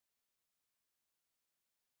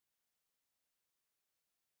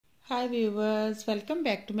Hi viewers, welcome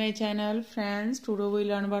back to my channel. Friends, today we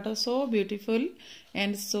learn about a so beautiful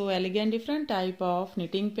and so elegant different type of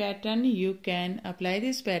knitting pattern. You can apply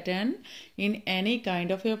this pattern in any kind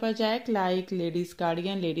of your project like ladies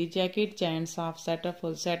cardigan, ladies jacket, gents half setter,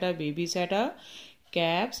 full setter, baby setter,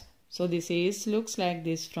 caps. So this is looks like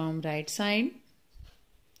this from right side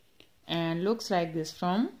and looks like this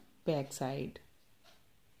from back side.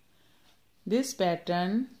 This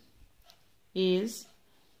pattern is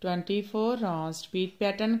 24 rows bead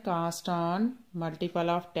pattern cast on multiple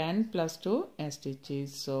of 10 plus 2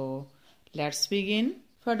 stitches. So let's begin.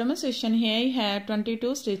 For demonstration, here I have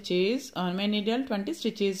 22 stitches on my needle, 20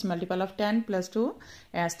 stitches multiple of 10 plus 2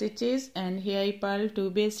 stitches, and here I purl 2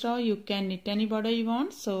 base row. You can knit any border you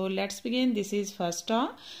want. So let's begin. This is first row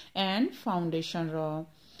and foundation row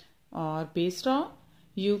or base row.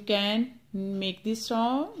 You can make this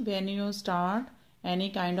row when you start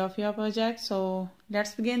any kind of your project. So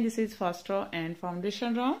let's begin. This is first row and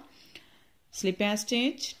foundation row. Slip and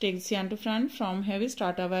stitch, take the yarn to front. From here we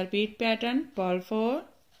start our bead pattern. Purl 4,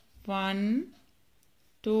 1,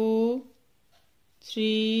 2,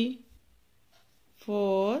 3,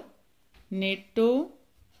 4, knit 2,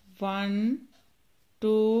 1,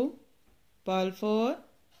 2, purl 4,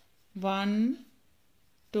 1,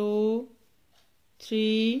 2,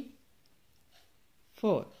 3,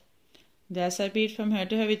 4. There's a bead from here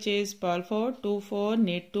to here, which is purl 4, 2, 4,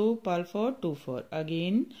 knit 2, purl 4, 2, 4.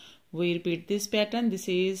 Again, we repeat this pattern. This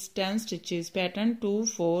is 10 stitches pattern, 2,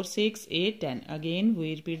 4, 6, 8, 10. Again,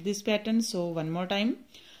 we repeat this pattern. So, one more time.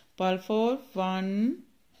 Purl 4, 1,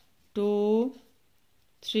 2,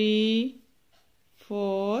 3,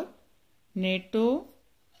 4, knit 2,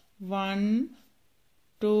 1,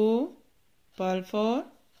 2, purl 4,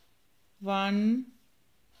 1,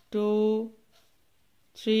 2,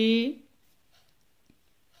 3,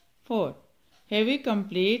 4. Here we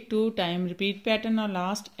complete 2 time repeat pattern or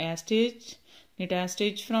last A stitch. Knit A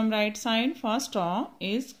stitch from right side. First row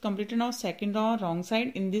is completed now. Second row wrong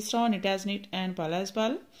side. In this row knit as knit and purl as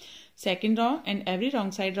purl. Second row and every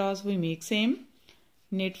wrong side rows we make same.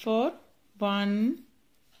 Knit 4, 1,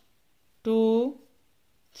 2,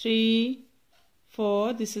 3,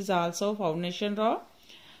 4. This is also foundation row.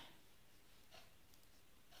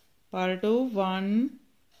 Purl 2, 1,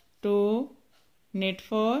 2, knit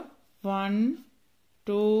 4, 1,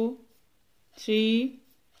 2, 3,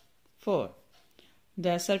 4.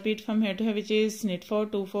 There's a repeat from here to here, which is knit 4,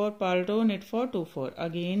 2, 4, purl 2, knit 4, 2, 4.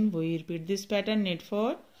 Again, we repeat this pattern. Knit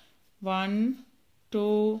 4, 1,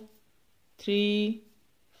 2, 3,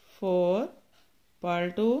 4,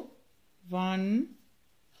 purl 2, 1,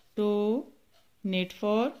 2, knit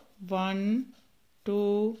 4, 1,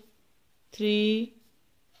 2, 3,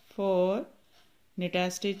 4, knit a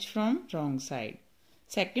stitch from wrong side.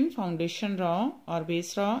 Second foundation row or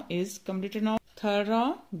base row is completed now. Third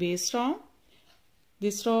row, base row.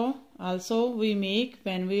 This row also we make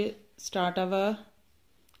when we start our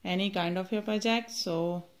any kind of your project.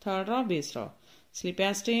 So third row, base row. Slip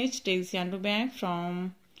a stitch, take the yarn to back.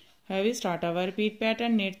 From here we start our repeat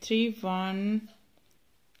pattern. Knit 3, 1,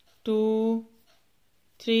 2,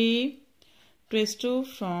 3. Twist 2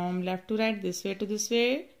 from left to right, this way to this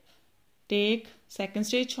way. Take second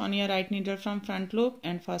stitch on your right needle from front loop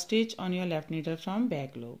and first stitch on your left needle from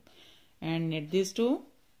back loop. And knit these two.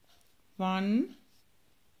 1,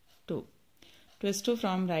 2. Twist 2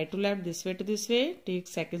 from right to left, this way to this way. Take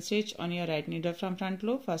second stitch on your right needle from front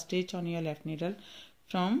loop, first stitch on your left needle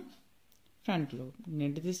from front loop.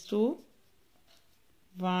 Knit these two.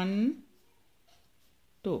 1,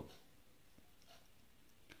 2.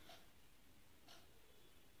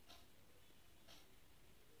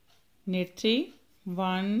 Knit 3,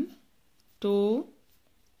 1, 2,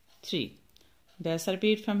 3. There's a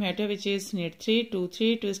repeat from here to which is knit 3, 2,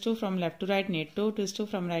 3, twist 2 from left to right, knit 2, twist 2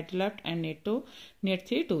 from right to left and knit 2, knit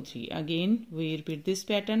 3, 2, 3. Again, we repeat this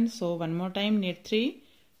pattern. So, one more time, knit 3,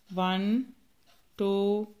 1,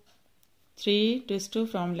 2, 3, twist 2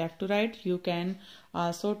 from left to right. You can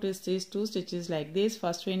also twist these 2 stitches like this.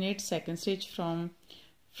 First we knit second stitch from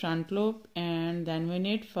front loop and then we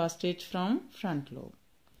knit first stitch from front loop.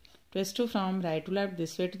 Twist 2 from right to left,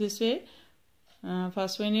 this way to this way.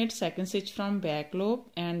 First we knit second stitch from back loop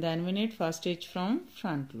and then we knit first stitch from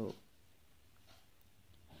front loop.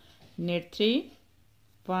 Knit 3,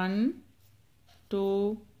 1,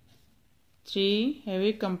 2, 3. Here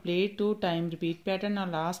we complete 2 time repeat pattern or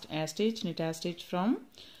last A stitch, knit A stitch from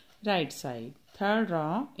right side. Third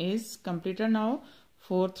row is completed now.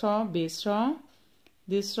 Fourth row, base row.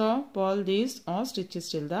 This row, purl these all stitches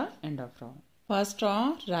till the end of row. First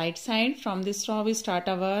row right side. From this row we start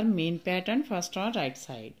our main pattern. First row right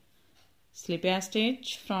side. slip a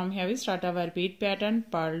stitch. From here we start our repeat pattern.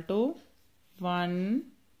 Purl 2, 1,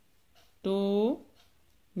 2,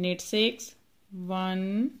 knit 6,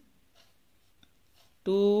 1,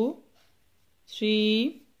 2,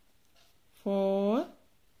 3, 4,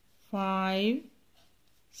 5,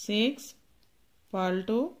 6, purl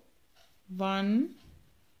 2, 1,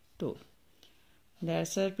 2.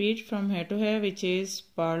 That's a repeat from here to here, which is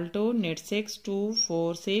purl 2, knit 6, 2,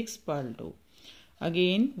 4, 6, purl 2.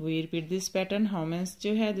 Again we repeat this pattern. How many stitches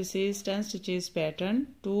you have? This is 10 stitches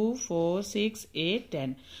pattern. 2, 4, 6, 8,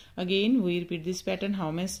 10. Again we repeat this pattern.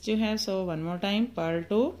 How many stitches you have? So one more time. Purl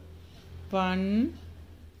 2, 1,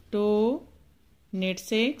 2, knit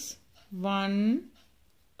 6, 1,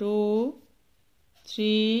 2,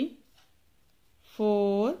 3,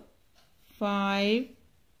 4, 5,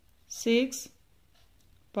 6,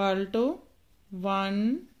 purl 2,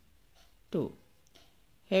 1, 2.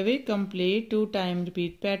 Here we complete 2 time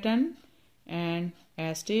repeat pattern and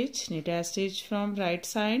a stitch, knit a stitch from right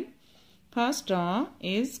side. First row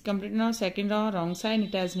is complete. Now second row wrong side,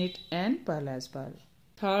 knit as knit and purl as purl.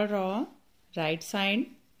 Third row right side,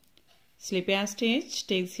 slip a stitch,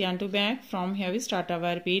 take yarn to back. From here we start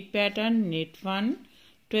our repeat pattern. Knit 1,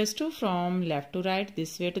 twist 2 from left to right,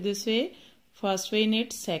 this way to this way. First we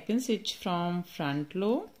knit second stitch from front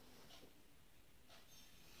loop,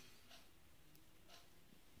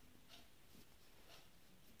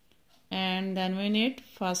 and then we knit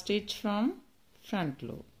first stitch from front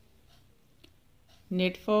loop.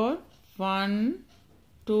 Knit 4, 1,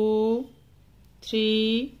 2,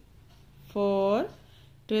 3, 4,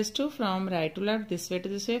 twist 2 from right to left, this way to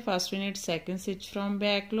this way. First we knit second stitch from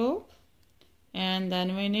back loop, and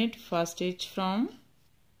then we knit first stitch from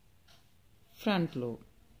front loop.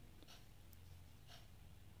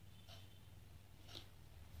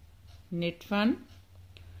 Knit 1.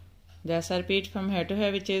 That's a repeat from here to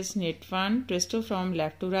here, which is knit 1, twist 2 from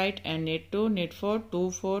left to right, and knit 2, knit 4, 2,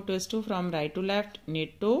 4, twist 2 from right to left,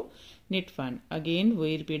 knit 2, knit 1. Again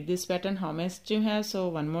we repeat this pattern. How many stitches you have? So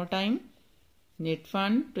one more time. Knit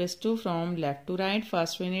 1, twist 2 from left to right.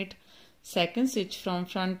 First we knit second stitch from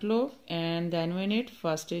front loop, and then we knit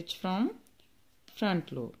first stitch from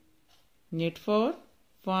front loop. Knit 4,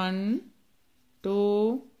 1,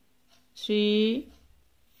 2, 3,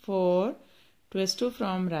 4, twist 2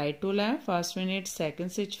 from right to left. First we knit second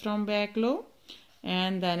stitch from back loop,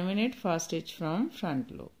 and then we knit first stitch from front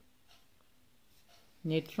loop.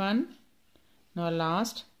 Knit 1. Now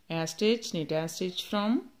last a stitch, knit a stitch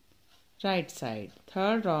from right side.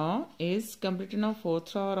 Third row is completed. Now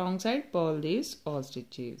fourth row wrong side, purl these all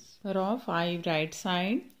stitches. Row 5 right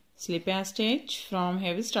side, slip a stitch. From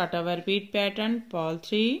here we start our repeat pattern. Purl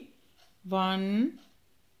 3, 1,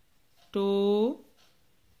 2,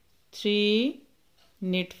 3,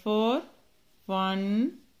 knit 4,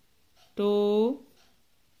 1, 2,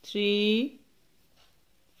 3,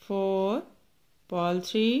 4, purl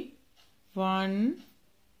 3, 1,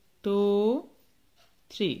 2,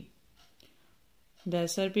 3.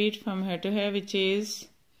 That's a repeat from here to here, which is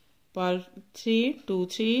purl 3, 2,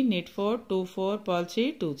 3, knit 4, 2, 4, purl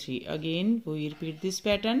 3, 2, 3. Again we repeat this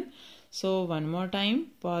pattern. So one more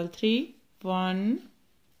time. Purl 3, 1,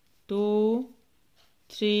 2,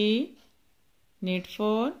 3, knit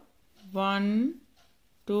 4, 1,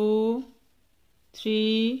 2,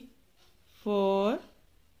 3, 4,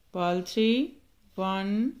 purl 3,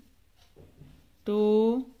 1,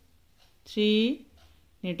 2, 3,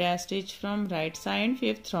 knit a stitch from right side.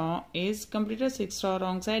 Fifth row is completed. Sixth row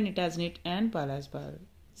wrong side, knit as knit and purl as purl.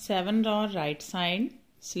 7th row right side,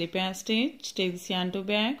 slip a stitch, take this yarn to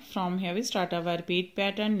back. From here we start our repeat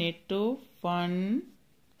pattern. Knit 2, 1,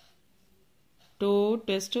 2,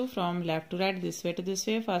 twist 2 from left to right, this way to this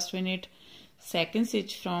way. First we knit second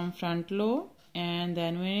stitch from front loop, and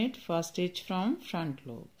then we knit first stitch from front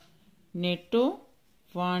loop. Knit 2,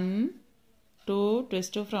 1, 2,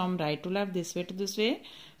 twist 2 from right to left, this way to this way.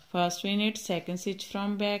 First we knit second stitch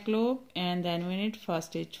from back loop, and then we knit first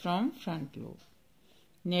stitch from front loop.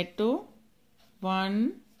 Knit 2,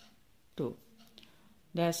 1, 2.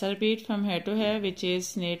 That's a repeat from here to here, which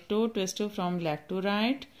is knit 2, twist 2 from left to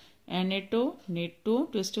right, and knit 2,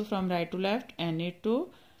 twist 2 from right to left, and knit 2,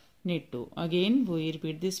 knit 2. Again we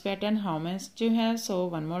repeat this pattern. How many stitches you have? So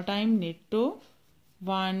one more time. Knit 2,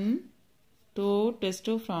 1, 2, twist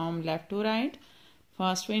 2 from left to right.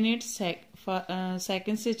 First we knit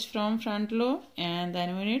second stitch from front loop, and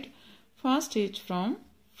then we knit first stitch from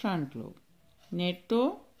front loop. Knit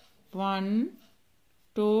 2, 1,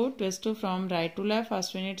 2, twist 2 from right to left.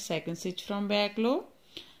 First we knit second stitch from back loop,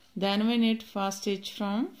 then we knit first stitch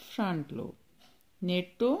from front loop.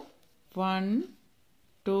 Knit 2, 1,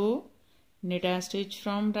 2, knit a stitch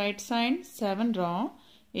from right side. 7 row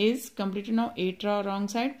is completed. Now 8 row wrong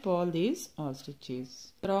side, pull these all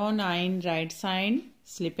stitches. Row 9 right side,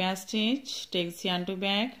 slip a stitch, take yarn to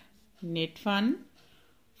back, knit 1.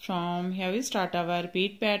 From here we start our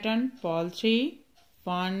repeat pattern, pull 3,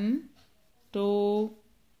 1, 2,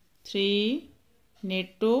 3,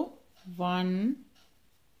 knit 2, 1,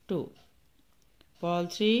 2, pull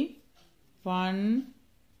 3, 1,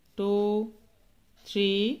 2,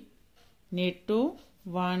 3, knit 2,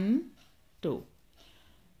 1, 2.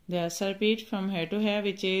 There's a repeat from here to here,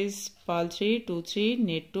 which is pull 3, 2, 3,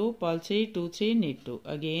 knit 2, pull 3, 2, 3, knit 2.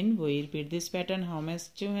 Again we repeat this pattern how much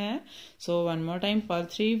you have. So one more time, pull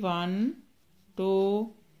 3, 1,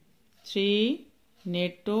 2, 3,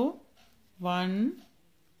 knit 2, 1,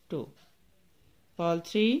 2, pull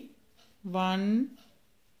 3, 1,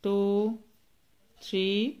 2,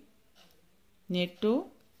 3, knit 2,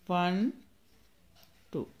 1,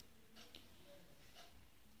 2.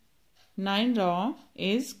 9 row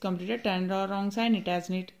is completed. 10 row wrong side, knit as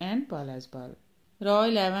knit and purl as purl. Row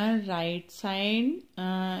 11 right side.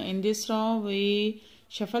 In this row we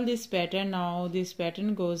shuffle this pattern. Now this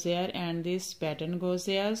pattern goes there and this pattern goes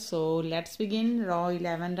there. So let's begin. Row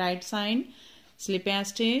 11 right side, slip a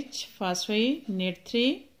stitch. First we knit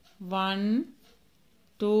 3, 1,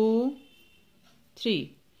 2,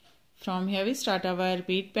 3. From here we start our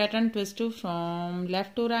repeat pattern, twist 2 from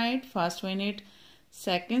left to right. First we knit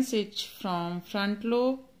second stitch from front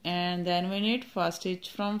loop and then we knit first stitch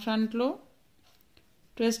from front loop.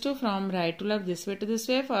 Twist 2 from right to left, this way to this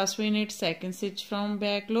way. First we knit second stitch from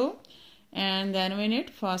back loop and then we knit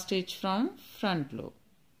first stitch from front loop.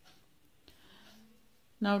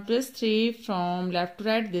 Now twist 3 from left to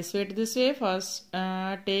right, this way to this way. First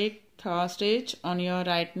take third stitch on your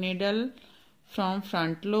right needle from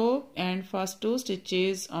front loop and first 2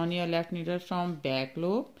 stitches on your left needle from back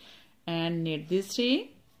loop and knit these 3.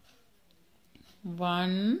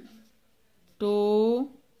 1, 2,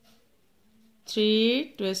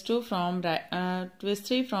 3, twist 2 from right, twist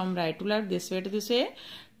 3 from right to left, this way to this way.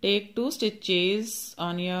 Take 2 stitches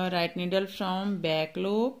on your right needle from back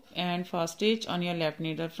loop and first stitch on your left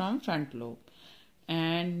needle from front loop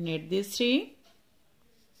and knit these 3.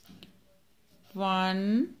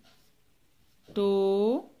 1,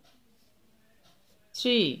 2,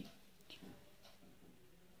 3.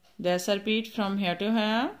 There's a repeat from here to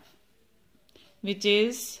here, which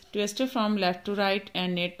is twist from left to right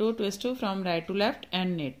and knit 2, twist 2 from right to left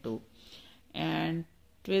and knit 2, and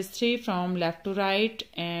twist 3 from left to right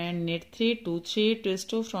and knit 3, 2, 3,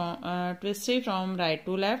 twist 3 from right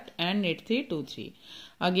to left and knit 3, 2, 3.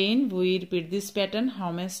 Again we repeat this pattern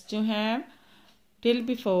how much you have till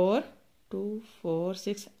before 2, 4,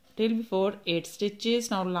 6 till before 8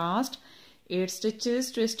 stitches. Now last 8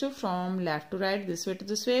 stitches, twist from left to right, this way to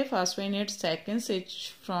this way. First we knit second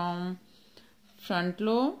stitch from front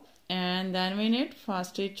loop and then we knit first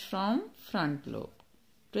stitch from front loop.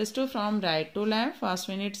 Twist from right to left, first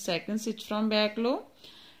we knit second stitch from back loop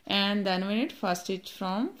and then we knit first stitch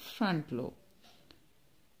from front loop.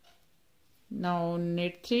 Now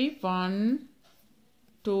knit 3, 1,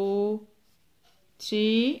 2,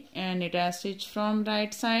 3 and knit a stitch from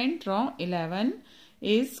right side. Row 11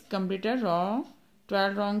 is completed. Row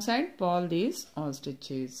 12 wrong side, pull these all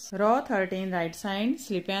stitches. Row 13 right side,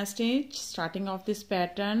 slip a stitch. Starting off this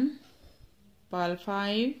pattern, pull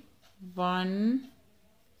 5, 1,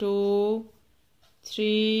 2,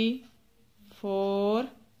 3, 4,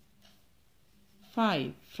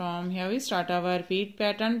 5. From here we start our repeat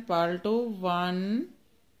pattern, purl 2, 1,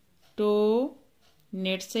 2,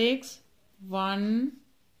 knit 6, 1,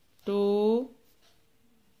 2,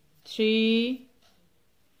 3,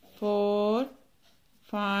 4,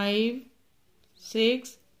 5,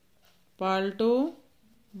 6, purl 2,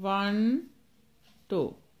 1,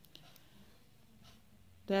 2.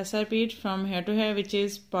 There's a repeat from here to here, which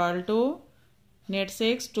is purl 2, knit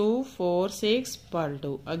 6, 2, 4, 6, purl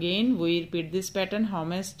 2. Again we repeat this pattern how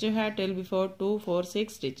much you had till before 2, 4,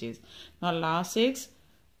 6 stitches. Now last 6,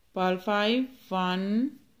 purl 5,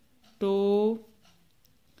 1, 2,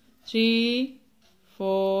 3,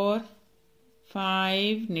 4,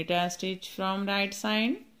 5, knit a stitch from right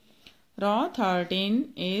side. Row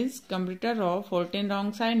 13 is completed. Row 14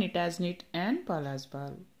 wrong side, knit as knit and purl as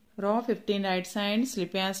purl. Row 15 right side,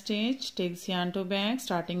 slip a stitch, take yarn to back.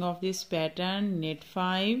 Starting off this pattern, knit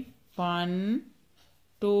 5, 1,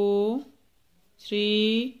 2,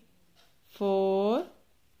 3, 4,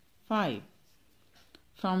 5.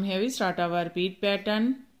 From here we start our repeat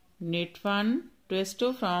pattern, knit 1, twist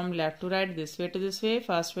 2 from left to right, this way to this way.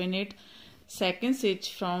 First we knit second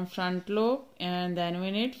stitch from front loop and then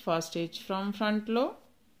we knit first stitch from front loop.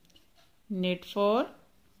 knit 4,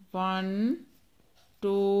 1,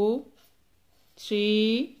 2,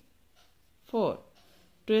 3, 4.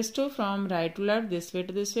 Twist 2 from right to left, this way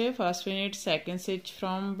to this way. First we knit second stitch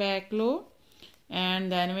from back loop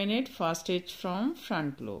and then we knit first stitch from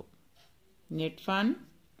front loop. Knit 1.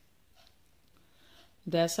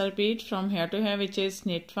 Thus repeat from here to here, which is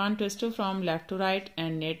knit 1, twist 2 from left to right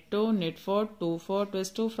and knit 2, knit 4, 2, 4,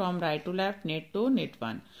 twist 2 from right to left, knit 2, knit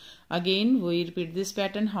 1. Again we repeat this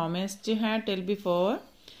pattern. How many stitches you had till before?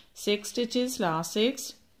 6 stitches, last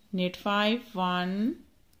 6, knit 5, 1,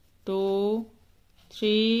 2,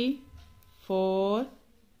 3, 4,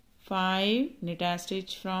 5, knit a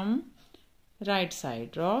stitch from right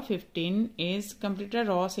side. Row 15 is completed.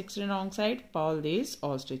 Row 16 wrong side, purl these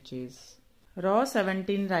all stitches. Row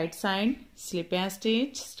 17 right side, slip a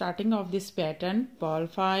stitch. Starting of this pattern, purl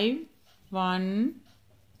 5, 1,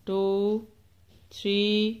 2,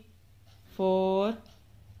 3, 4,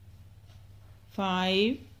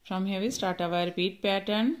 5. From here we start our repeat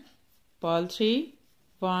pattern. Purl 3,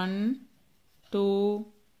 1, 2,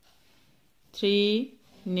 3,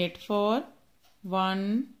 knit 4,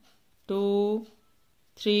 1, 2,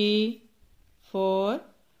 3, 4,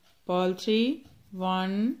 purl 3,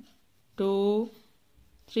 1, 2,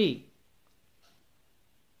 3.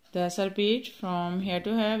 Thus repeat from here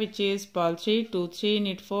to here, which is purl 3, 2, 3,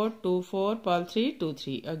 knit 4, 2, 4, purl 3, 2,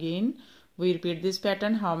 3. Again we repeat this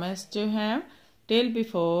pattern. How much do you have? Till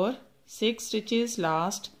before 6 stitches,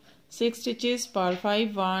 last 6 stitches, purl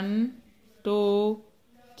 5, 1, 2,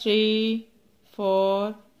 3,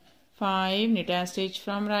 4, 5, knit a stitch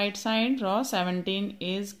from right side. Row 17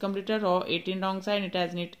 is completed. Row 18 wrong side, knit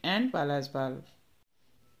as knit and purl as purl.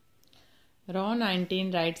 Row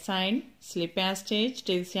 19 right side, slip a stitch,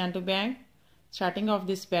 take yarn to back. Starting of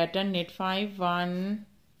this pattern, knit 5, 1,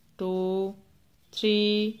 2,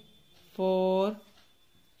 3, 4,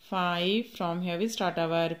 5. From here we start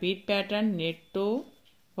our repeat pattern. Knit 2,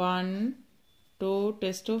 1, 2,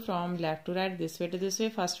 twist 2 from left to right, this way to this way.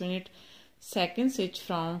 First we knit second stitch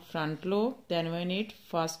from front loop, then we knit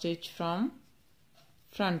first stitch from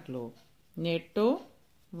front loop. Knit 2,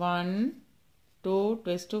 1, 2,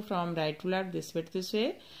 twist 2 from right to left, this way to this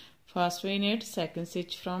way. First we knit second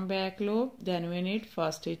stitch from back loop, then we knit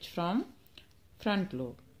first stitch from front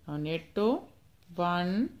loop. Now knit 2,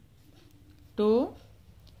 1, 2.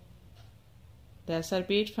 Thus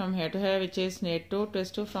repeat from here to here, which is knit 2,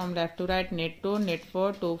 twist 2 from left to right, knit 2, knit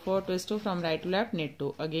 4, 2, 4, twist 2 from right to left, knit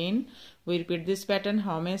 2. Again we repeat this pattern.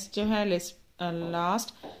 How many stitches you have?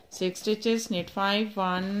 Last 6 stitches, knit 5,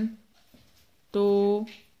 1, 2,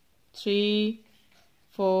 3,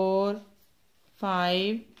 4,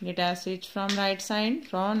 5, knit a stitch from right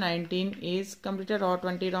side. Row 19 is completed. Row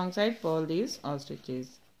 20 wrong side, purl these all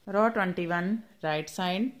stitches. Row 21 right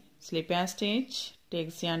side, slip a stitch,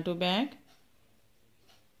 take yarn to back,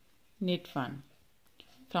 knit 1.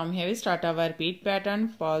 From here we start our repeat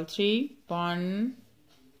pattern. Purl 3, 1,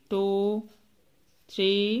 2,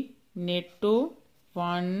 3, knit 2,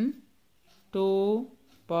 1, 2,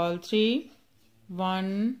 purl 3,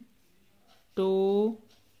 1, 2,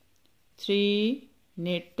 3,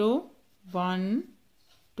 knit 2, 1,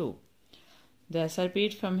 2. Thus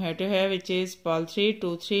repeat from here to here, which is purl 3,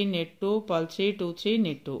 2, 3, knit 2, purl 3, 2, 3,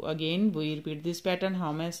 knit 2. Again we repeat this pattern.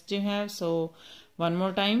 How much do you have? So one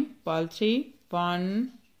more time. Purl 3,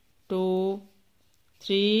 1, 2,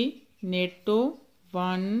 3, knit 2,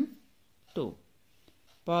 1, 2.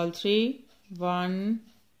 Purl 3, 1,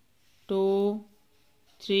 2,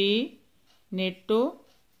 3, knit 2,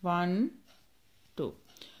 1, 2.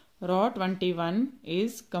 Row 21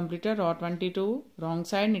 is completed. Row 22 wrong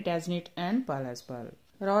side, knit as knit and purl as purl.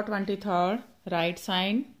 Row 23 right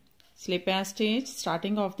side, slip a stitch.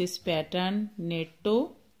 Starting of this pattern, knit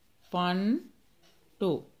 2, 1,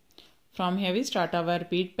 2. From here we start our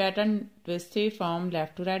repeat pattern. Twist 3 from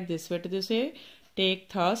left to right, this way to this way.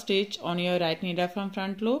 Take third stitch on your right needle from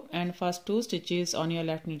front loop and first 2 stitches on your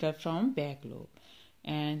left needle from back loop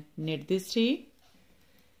and knit this 3,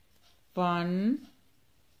 1,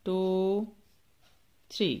 2,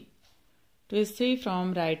 3. Twist 3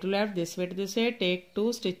 from right to left, this way to this way. Take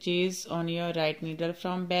 2 stitches on your right needle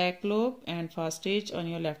from back loop and first stitch on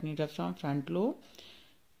your left needle from front loop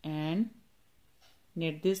and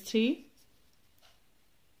knit this 3,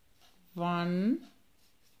 1,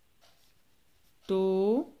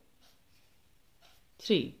 2,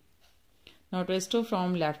 3. Now twist 2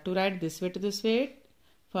 from left to right, this way to this way.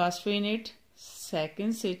 First we knit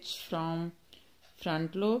second stitch from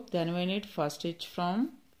front loop, then we knit first stitch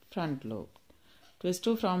from front loop. Twist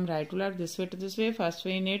 2 from right to left, this way to this way. First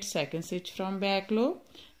we knit second stitch from back loop,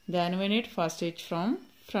 then we knit first stitch from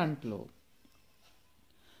front loop.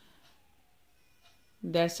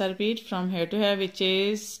 That's a repeat from here to here, which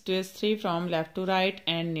is twist 3 from left to right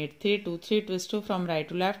and knit 3, 2, 3, twist 2 from right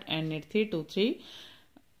to left and knit 3, 2, 3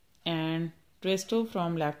 and twist 2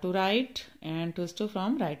 from left to right and twist 2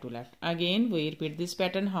 from right to left. Again we repeat this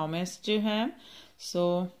pattern how much you have.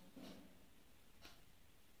 So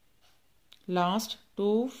last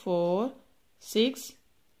 2, 4, 6,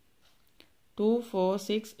 2, 4,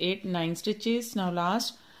 6, 8, 9 stitches. Now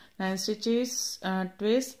last 9 stitches,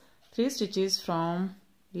 twist 3 stitches from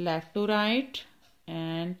left to right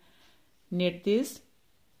and knit this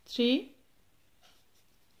 3,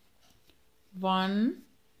 1,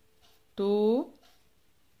 2,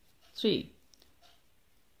 3,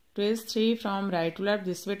 twist 3 from right to left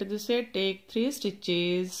this way to this way. Take 3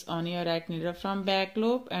 stitches on your right needle from back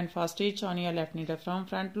loop and first stitch on your left needle from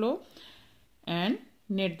front loop and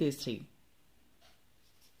knit these 3,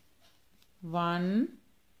 1,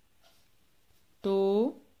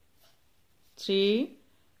 2, 3,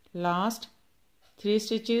 last 3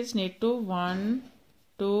 stitches, knit to 1,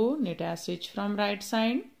 2, knit a stitch from right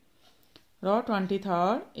side. Row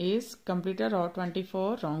 23rd is completed. Row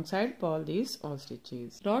 24 wrong side, pull these all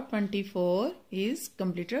stitches. Row 24 is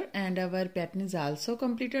completed and our pattern is also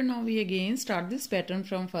completed. Now we again start this pattern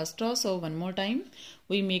from first row. So one more time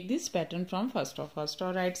we make this pattern from first row. First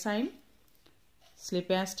row right side, slip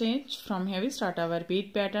a stitch. From here we start our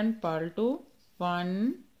repeat pattern. Purl 2,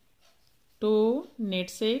 1, 2, knit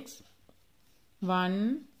 6,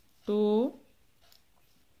 1, 2,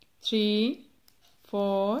 3,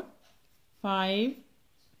 4, 5,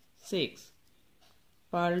 6,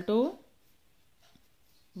 purl 2,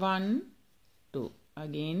 1, 2,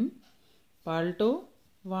 again purl 2,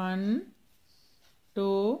 1,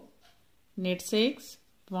 2, knit 6,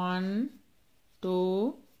 1,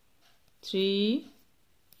 2, 3,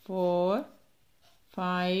 4,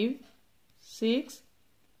 5, 6,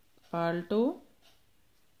 purl 2,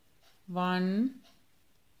 1,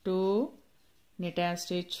 2, knit a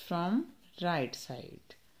stitch from right side.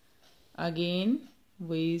 Again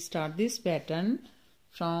we start this pattern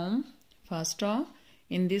from first row.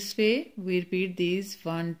 In this way we repeat these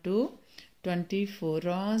 1 to 24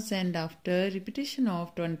 rows, and after repetition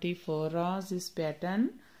of 24 rows this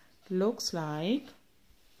pattern looks like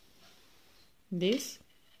this.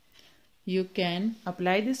 You can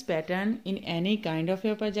apply this pattern in any kind of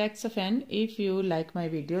your projects, and if you like my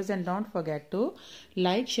videos, and don't forget to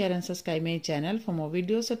like, share and subscribe my channel for more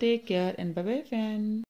videos. So take care and bye bye friends.